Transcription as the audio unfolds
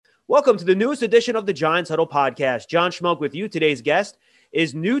Welcome to the newest edition of the Giants Huddle Podcast. John Schmuck with you. Today's guest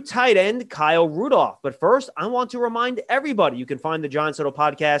is new tight end Kyle Rudolph. But first, I want to remind everybody you can find the Giants Huddle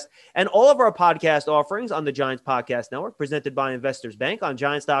Podcast and all of our podcast offerings on the Giants Podcast Network, presented by Investors Bank on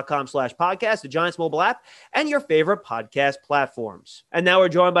giants.com/podcast, the Giants mobile app, and your favorite podcast platforms. And now we're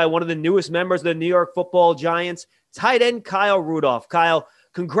joined by one of the newest members of the New York Football Giants, tight end Kyle Rudolph. Kyle,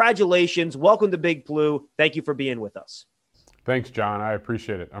 congratulations. Welcome to Big Blue. Thank you for being with us. Thanks, John. I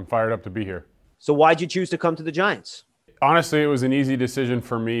appreciate it. I'm fired up to be here. So why'd you choose to come to the Giants? Honestly, it was an easy decision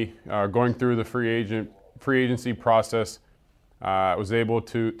for me. Going through the free agency process, I was able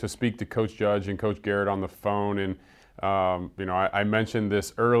to speak to Coach Judge and Coach Garrett on the phone. And, I mentioned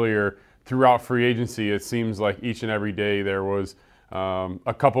this earlier. Throughout free agency, it seems like each and every day there was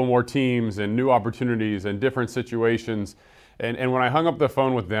a couple more teams and new opportunities and different situations. And when I hung up the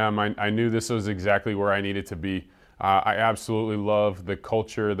phone with them, I knew this was exactly where I needed to be. I absolutely love the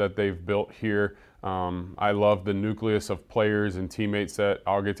culture that they've built here. I love the nucleus of players and teammates that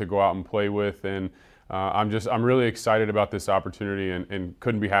I'll get to go out and play with. And I'm really excited about this opportunity and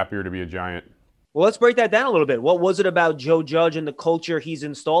couldn't be happier to be a Giant. Well, let's break that down a little bit. What was it about Joe Judge and the culture he's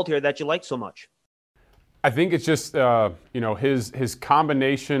installed here that you like so much? I think it's just, his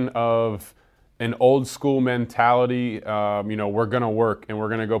combination of an old school mentality, we're going to work and we're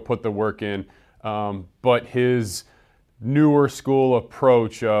going to go put the work in. But his newer school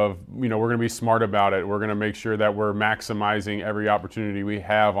approach of, we're going to be smart about it. We're going to make sure that we're maximizing every opportunity we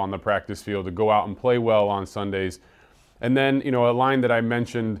have on the practice field to go out and play well on Sundays. And then, a line that I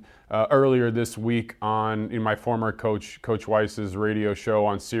mentioned earlier this week in my former coach, Coach Weiss's radio show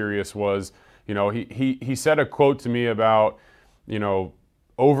on Sirius was, he said a quote to me about,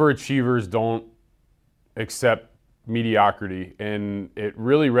 overachievers don't accept mediocrity, and it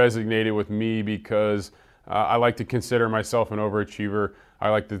really resonated with me because I like to consider myself an overachiever. I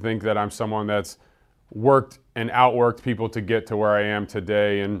like to think that I'm someone that's worked and outworked people to get to where I am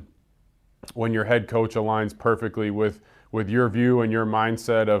today. And when your head coach aligns perfectly with your view and your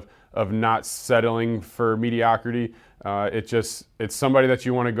mindset of not settling for mediocrity, it's somebody that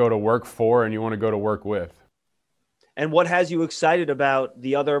you want to go to work for and you want to go to work with. And what has you excited about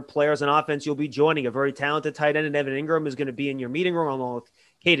the other players on offense you'll be joining? A very talented tight end, and Evan Ingram is going to be in your meeting room along with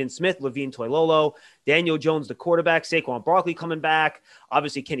Caden Smith, Levine Toilolo, Daniel Jones, the quarterback, Saquon Barkley coming back.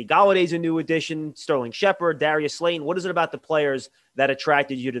 Obviously, Kenny Galladay's a new addition, Sterling Shepard, Darius Slayton. What is it about the players that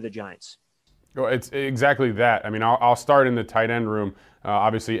attracted you to the Giants? Well, it's exactly that. I mean, I'll start in the tight end room.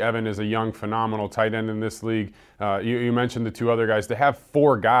 Obviously, Evan is a young, phenomenal tight end in this league. You mentioned the two other guys. To have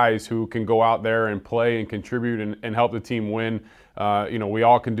four guys who can go out there and play and contribute and help the team win. We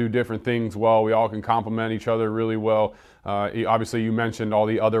all can do different things well. We all can complement each other really well. Obviously, you mentioned all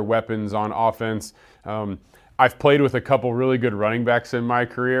the other weapons on offense. I've played with a couple really good running backs in my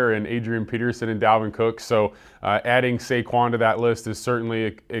career, and Adrian Peterson and Dalvin Cook. So adding Saquon to that list is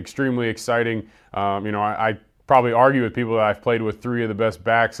certainly extremely exciting. I probably argue with people that I've played with three of the best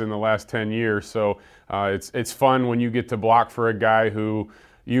backs in the last 10 years. So it's fun when you get to block for a guy who,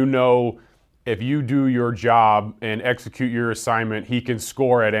 if you do your job and execute your assignment, he can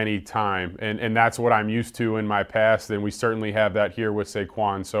score at any time. And that's what I'm used to in my past, and we certainly have that here with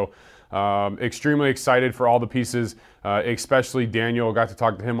Saquon. So extremely excited for all the pieces, especially Daniel. Got to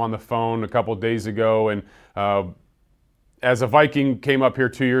talk to him on the phone a couple of days ago. And as a Viking, came up here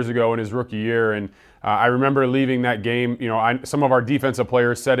 2 years ago in his rookie year. And I remember leaving that game. Some of our defensive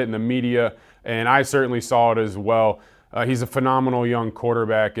players said it in the media, and I certainly saw it as well. He's a phenomenal young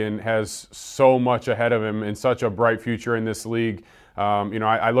quarterback and has so much ahead of him and such a bright future in this league.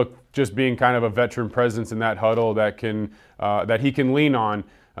 I look just being kind of a veteran presence in that huddle that he can lean on.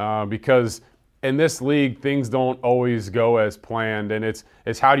 Because in this league, things don't always go as planned, and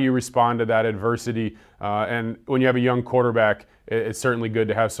it's how do you respond to that adversity? And when you have a young quarterback, it's certainly good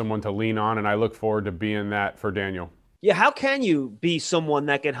to have someone to lean on, and I look forward to being that for Daniel. Yeah, how can you be someone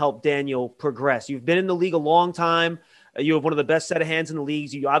that can help Daniel progress? You've been in the league a long time. You have one of the best set of hands in the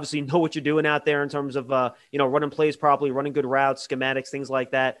leagues. You obviously know what you're doing out there in terms of, running plays properly, running good routes, schematics, things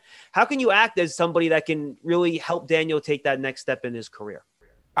like that. How can you act as somebody that can really help Daniel take that next step in his career?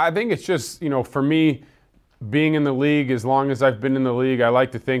 I think it's just, for me, being in the league, as long as I've been in the league, I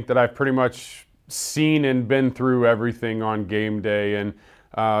like to think that I've pretty much seen and been through everything on game day, and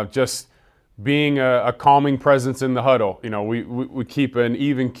just being a calming presence in the huddle. We keep an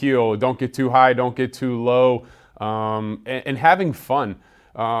even keel. Don't get too high, don't get too low, and having fun.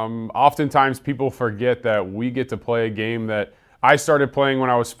 Oftentimes people forget that we get to play a game that I started playing when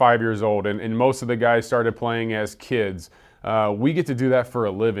I was 5 years old, and most of the guys started playing as kids. We get to do that for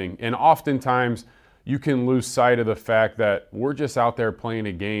a living, and oftentimes you can lose sight of the fact that we're just out there playing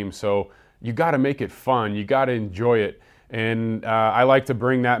a game. So you got to make it fun. You got to enjoy it. And I like to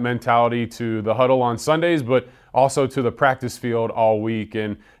bring that mentality to the huddle on Sundays, but also to the practice field all week,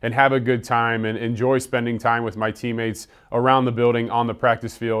 and have a good time and enjoy spending time with my teammates around the building, on the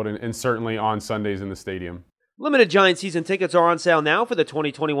practice field, and certainly on Sundays in the stadium. Limited Giant season tickets are on sale now for the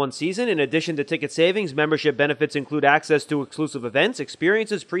 2021 season. In addition to ticket savings, membership benefits include access to exclusive events,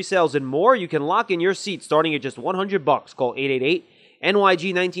 experiences, pre-sales, and more. You can lock in your seat starting at just $100. Call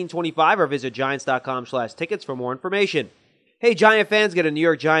 888-NYG-1925 or visit Giants.com/tickets for more information. Hey, Giant fans, get a New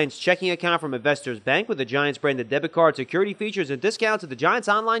York Giants checking account from Investors Bank with the Giants branded debit card, security features, and discounts at the Giants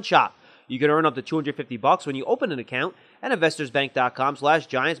online shop. You can earn up to $250 when you open an account at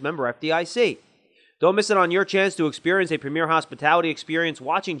investorsbank.com/Giants, member FDIC. Don't miss it on your chance to experience a premier hospitality experience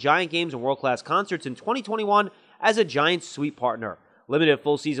watching Giant games and world-class concerts in 2021 as a Giants suite partner. Limited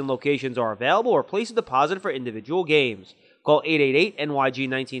full-season locations are available, or place a deposit for individual games. Call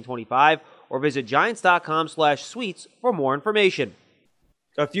 888-NYG-1925 or visit Giants.com/suites for more information.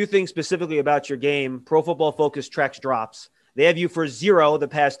 A few things specifically about your game. Pro Football Focus tracks drops. They have you for 0 the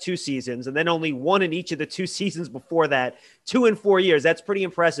past 2 seasons, and then only 1 in each of the 2 seasons before that. 2 in 4 years. That's pretty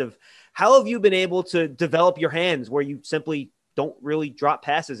impressive. How have you been able to develop your hands where you simply don't really drop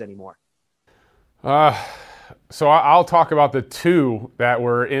passes anymore? So I'll talk about the 2 that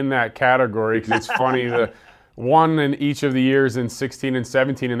were in that category, because it's funny. The 1 in each of the years in 16 and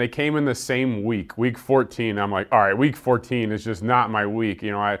 17, and they came in the same week 14. I'm like, all right, week 14 is just not my week.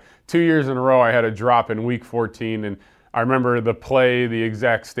 2 years in a row I had a drop in week 14, and I remember the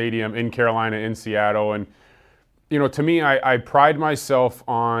exact stadium in Carolina, in Seattle. And to me, I pride myself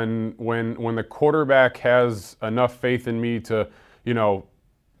on when the quarterback has enough faith in me to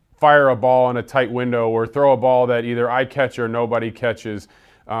fire a ball in a tight window, or throw a ball that either I catch or nobody catches.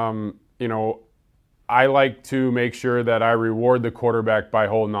 I like to make sure that I reward the quarterback by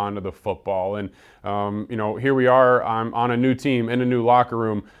holding on to the football. And, here we are, I'm on a new team, in a new locker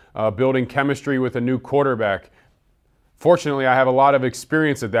room, building chemistry with a new quarterback. Fortunately, I have a lot of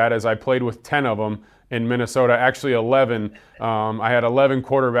experience at that, as I played with 10 of them in Minnesota, actually 11. I had 11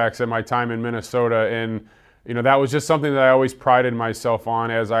 quarterbacks at my time in Minnesota, and that was just something that I always prided myself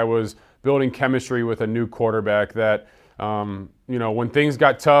on, as I was building chemistry with a new quarterback, that when things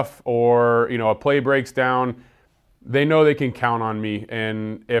got tough, or a play breaks down, they know they can count on me.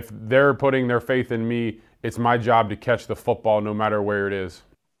 And if they're putting their faith in me, it's my job to catch the football no matter where it is.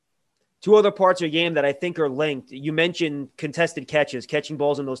 2 other parts of your game that I think are linked. You mentioned contested catches, catching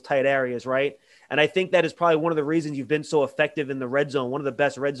balls in those tight areas, right? And I think that is probably one of the reasons you've been so effective in the red zone, one of the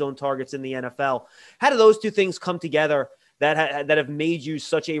best red zone targets in the NFL. How do those 2 things come together that have made you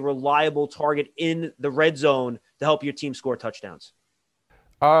such a reliable target in the red zone to help your team score touchdowns?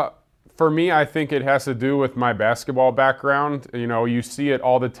 For me, I think it has to do with my basketball background. You see it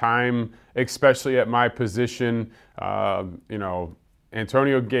all the time, especially at my position.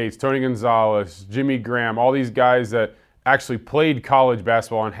 Antonio Gates, Tony Gonzalez, Jimmy Graham, all these guys that actually played college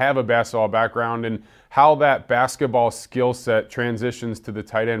basketball and have a basketball background, and how that basketball skill set transitions to the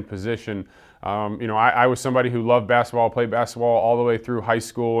tight end position. I was somebody who loved basketball, played basketball all the way through high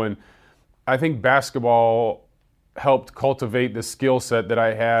school, and I think basketball helped cultivate the skill set that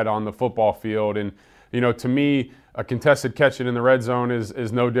I had on the football field. And, to me, a contested catch in the red zone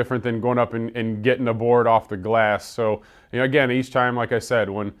is no different than going up and getting a board off the glass. So, again, each time, like I said,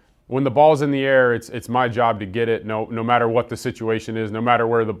 when the ball's in the air, it's my job to get it, no matter what the situation is, no matter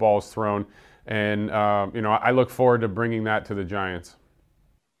where the ball's thrown. And, I look forward to bringing that to the Giants.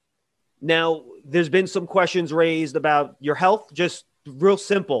 Now, there's been some questions raised about your health. Just real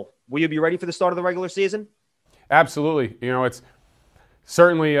simple. Will you be ready for the start of the regular season? Absolutely. It's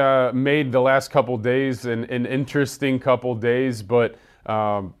certainly made the last couple days an interesting couple days, but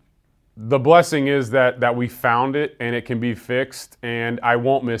the blessing is that we found it and it can be fixed, and I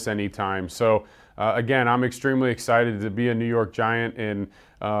won't miss any time. So again, I'm extremely excited to be a New York Giant, and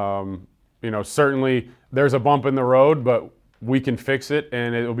certainly there's a bump in the road, but we can fix it,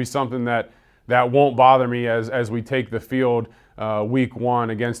 and it'll be something that won't bother me as we take the field week 1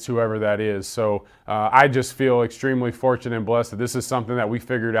 against whoever that is. So I just feel extremely fortunate and blessed that this is something that we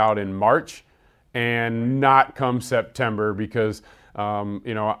figured out in March, and not come September, because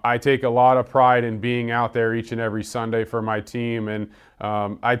I take a lot of pride in being out there each and every Sunday for my team. And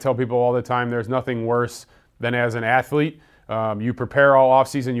I tell people all the time, there's nothing worse than, as an athlete, you prepare all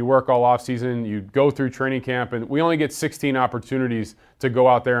offseason, you work all offseason, you go through training camp, and we only get 16 opportunities to go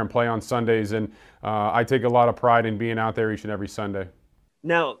out there and play on Sundays. And I take a lot of pride in being out there each and every Sunday.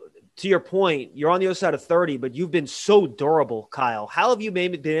 Now, to your point, you're on the other side of 30, but you've been so durable, Kyle. How have you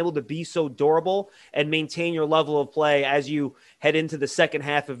been able to be so durable and maintain your level of play as you head into the second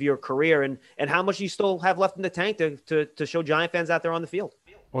half of your career? And how much do you still have left in the tank to show Giant fans out there on the field?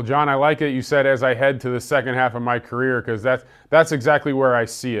 Well, John, I like it. You said as I head to the second half of my career, because that's exactly where I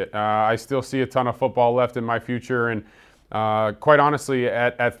see it. I still see a ton of football left in my future, and quite honestly,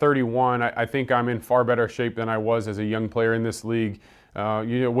 at 31, I think I'm in far better shape than I was as a young player in this league.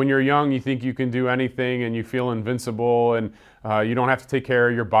 When you're young, you think you can do anything, and you feel invincible, and you don't have to take care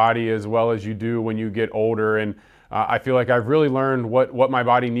of your body as well as you do when you get older. And I feel like I've really learned what my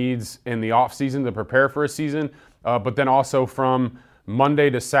body needs in the off season to prepare for a season, but then also from Monday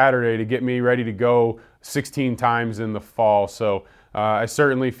to Saturday to get me ready to go 16 times in the fall. So I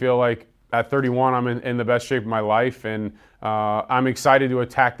certainly feel like at 31, I'm in the best shape of my life, and I'm excited to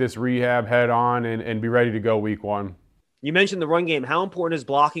attack this rehab head on and be ready to go week one. You mentioned the run game. How important is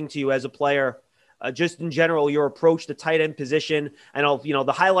blocking to you as a player? Just in general, your approach to tight end position, and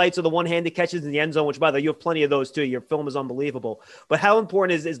the highlights of the one-handed catches in the end zone, which, by the way, you have plenty of those too. Your film is unbelievable. But how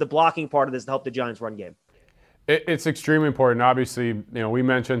important is the blocking part of this to help the Giants' run game? It's extremely important. Obviously, we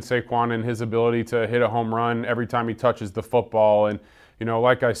mentioned Saquon and his ability to hit a home run every time he touches the football. And,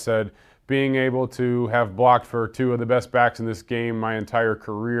 like I said, being able to have blocked for two of the best backs in this game my entire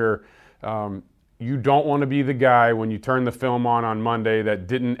career, you don't want to be the guy when you turn the film on Monday that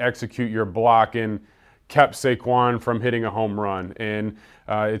didn't execute your block and kept Saquon from hitting a home run. And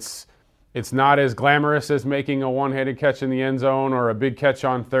it's not as glamorous as making a one-handed catch in the end zone or a big catch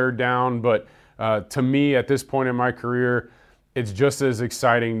on third down, but to me, at this point in my career, it's just as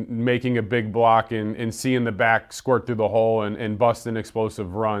exciting making a big block and seeing the back squirt through the hole and bust an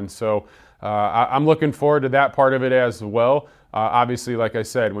explosive run. So I'm looking forward to that part of it as well. Obviously, like I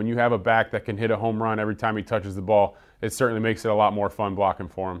said, when you have a back that can hit a home run every time he touches the ball, it certainly makes it a lot more fun blocking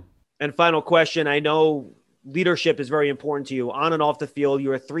for him. And final question, I know leadership is very important to you. On and off the field,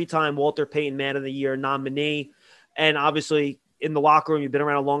 you're a 3-time Walter Payton Man of the Year nominee, and obviously in the locker room, you've been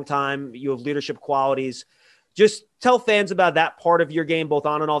around a long time. You have leadership qualities. Just tell fans about that part of your game, both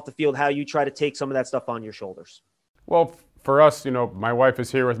on and off the field, how you try to take some of that stuff on your shoulders. Well, for us, my wife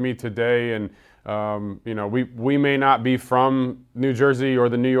is here with me today, and we may not be from New Jersey or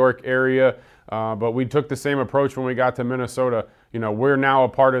the New York area, but we took the same approach when we got to Minnesota. We're now a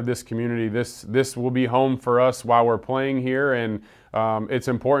part of this community. This will be home for us while we're playing here, and it's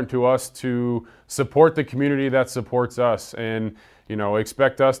important to us to support the community that supports us, and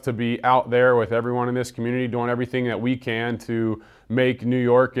expect us to be out there with everyone in this community doing everything that we can to make New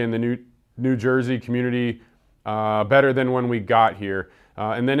York and the New Jersey community better than when we got here.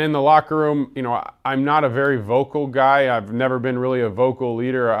 And then in the locker room, I'm not a very vocal guy. I've never been really a vocal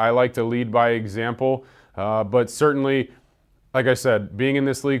leader. I like to lead by example, but certainly, like I said, being in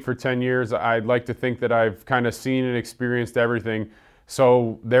this league for 10 years, I'd like to think that I've kind of seen and experienced everything.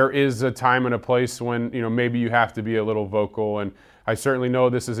 So there is a time and a place when, maybe you have to be a little vocal. And I certainly know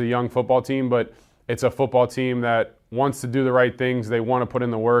this is a young football team, but it's a football team that wants to do the right things. They want to put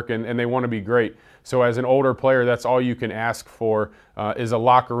in the work, and they want to be great. So as an older player, that's all you can ask for is a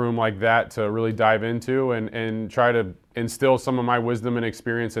locker room like that to really dive into and try to instill some of my wisdom and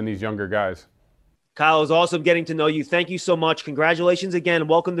experience in these younger guys. Kyle, it was awesome getting to know you. Thank you so much. Congratulations again.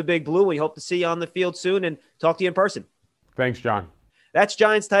 Welcome to Big Blue. We hope to see you on the field soon and talk to you in person. Thanks, John. That's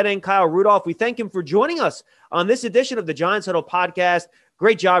Giants tight end Kyle Rudolph. We thank him for joining us on this edition of the Giants Huddle podcast.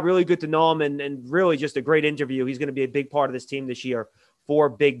 Great job. Really good to know him, and really just a great interview. He's going to be a big part of this team this year for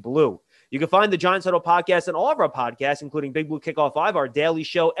Big Blue. You can find the Giants Huddle podcast and all of our podcasts, including Big Blue Kickoff Live, our daily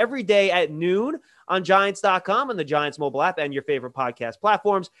show every day at noon on Giants.com and the Giants mobile app and your favorite podcast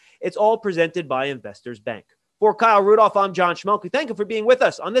platforms. It's all presented by Investors Bank. For Kyle Rudolph, I'm John Schmelk. We thank you for being with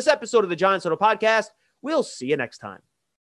us on this episode of the Giants Huddle podcast. We'll see you next time.